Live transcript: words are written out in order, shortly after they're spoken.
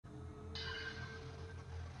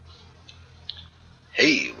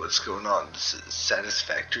Hey, what's going on? This is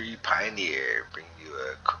Satisfactory Pioneer, bringing you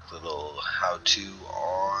a quick little how-to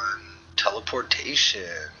on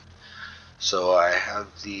teleportation. So I have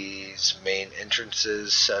these main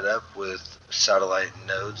entrances set up with satellite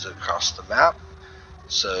nodes across the map.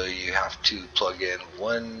 So you have to plug in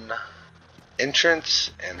one entrance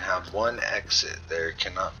and have one exit. There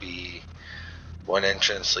cannot be one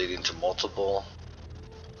entrance leading to multiple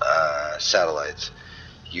satellites.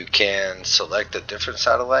 You can select a different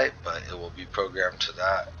satellite, but it will be programmed to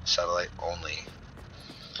that satellite only.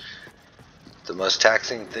 The most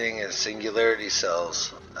taxing thing is singularity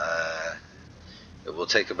cells. It will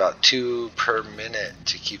take about 2 per minute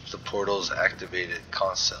to keep the portals activated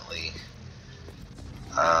constantly.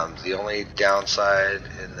 The only downside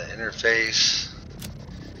in the interface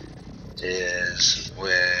is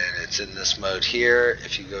when it's in this mode here.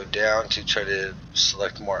 If you go down to try to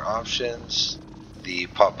select more options, the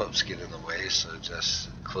pop-ups get in the way, so just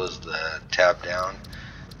close the tab down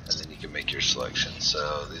and then you can make your selection.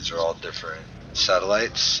 So these are all different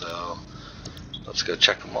satellites, so let's go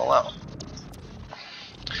check them all out.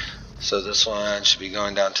 So this one should be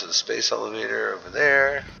going down to the space elevator over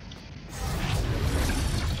there.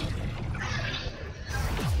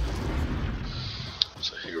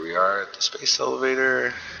 So here we are at the space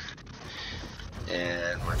elevator,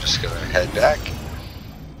 and we're just gonna head back.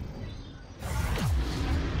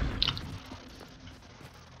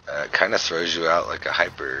 It kind of throws you out like a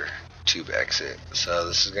hyper tube exit. So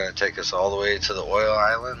this is going to take us all the way to the oil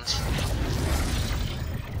islands.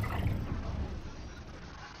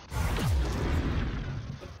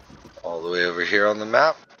 All the way over here on the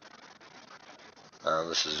map.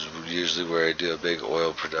 This is usually where I do a big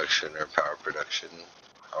oil production or power production.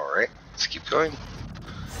 Alright, let's keep going.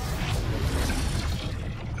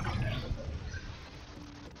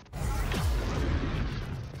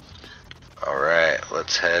 Alright,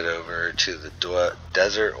 let's head over to the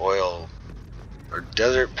desert oil or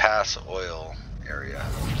desert pass oil area.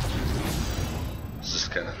 This is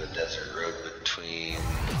kind of the desert road between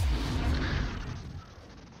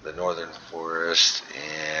the northern forest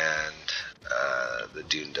and the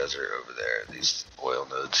dune desert over there. These oil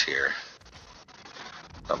nodes here.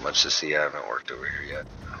 Not much to see. I haven't worked over here yet.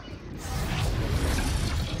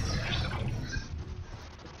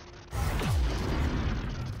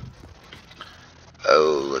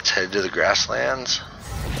 Oh, let's head to the grasslands.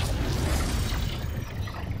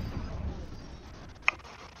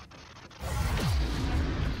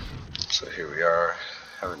 So here we are.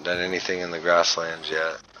 Haven't done anything in the grasslands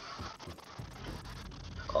yet.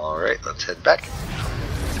 Alright, let's head back.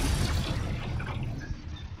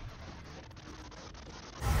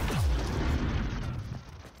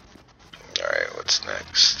 Alright, what's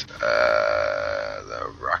next?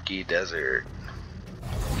 The Rocky Desert.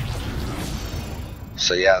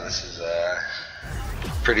 So yeah, this is a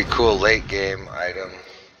pretty cool late game item.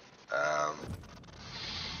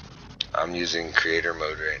 I'm using creator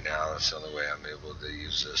mode right now. That's the only way I'm able to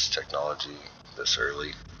use this technology this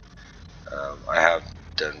early. I have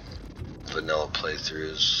done vanilla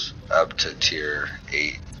playthroughs up to tier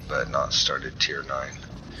 8, but not started tier 9.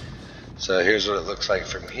 So here's what it looks like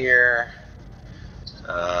from here.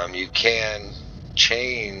 You can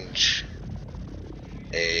change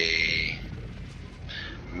a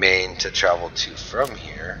main to travel to from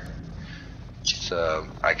here. So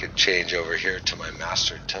I could change over here to my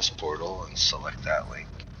master test portal and select that link.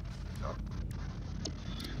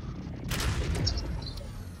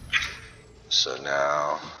 So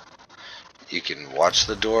now you can watch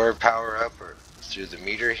the door power up or through the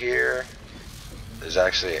meter here. There's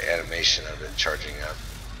actually an animation of it charging up.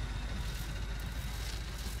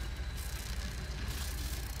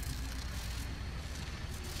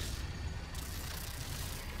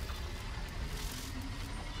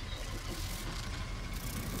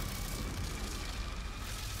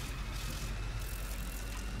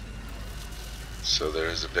 So there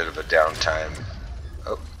is a bit of a downtime.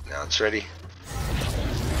 Oh, now it's ready.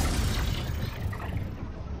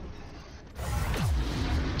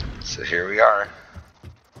 So here we are.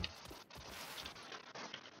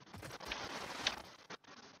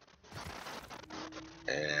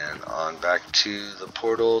 And on back to the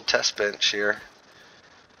portal test bench here.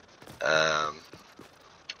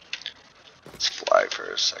 Let's fly for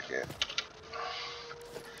a second.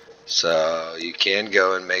 So you can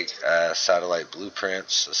go and make satellite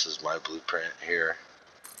blueprints. This is my blueprint here.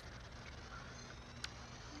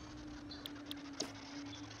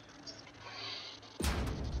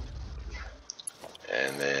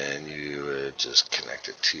 And then you would just connect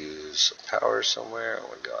it to some power somewhere. Oh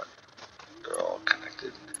my god, they're all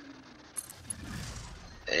connected.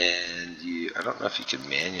 And you I don't know if you can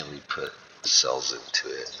manually put cells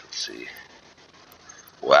into it. Let's see.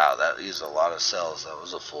 Wow, that used a lot of cells. That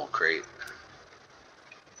was a full crate.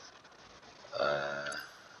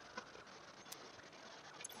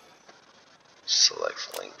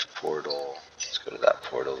 Select linked portal. Let's go to that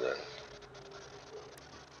portal then.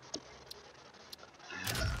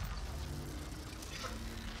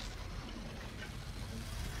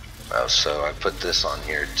 Oh, so I put this on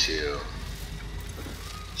here too.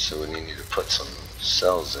 So when you need to put some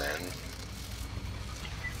cells in,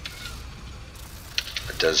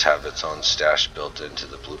 it does have its own stash built into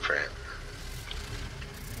the blueprint.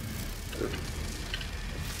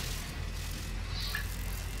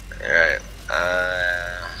 Alright,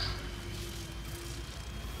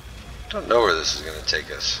 don't know where this is going to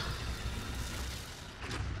take us.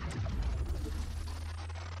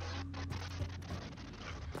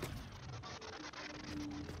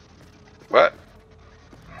 What?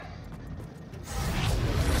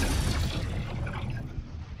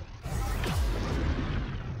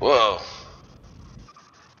 Whoa.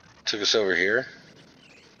 Took us over here.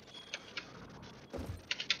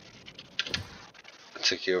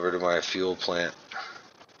 Took you over to my fuel plant.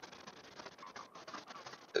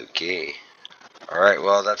 Okay. Alright,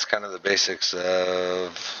 well, that's kind of the basics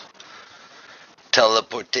of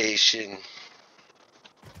teleportation.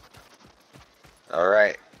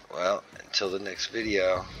 Alright, well, until the next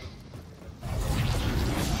video.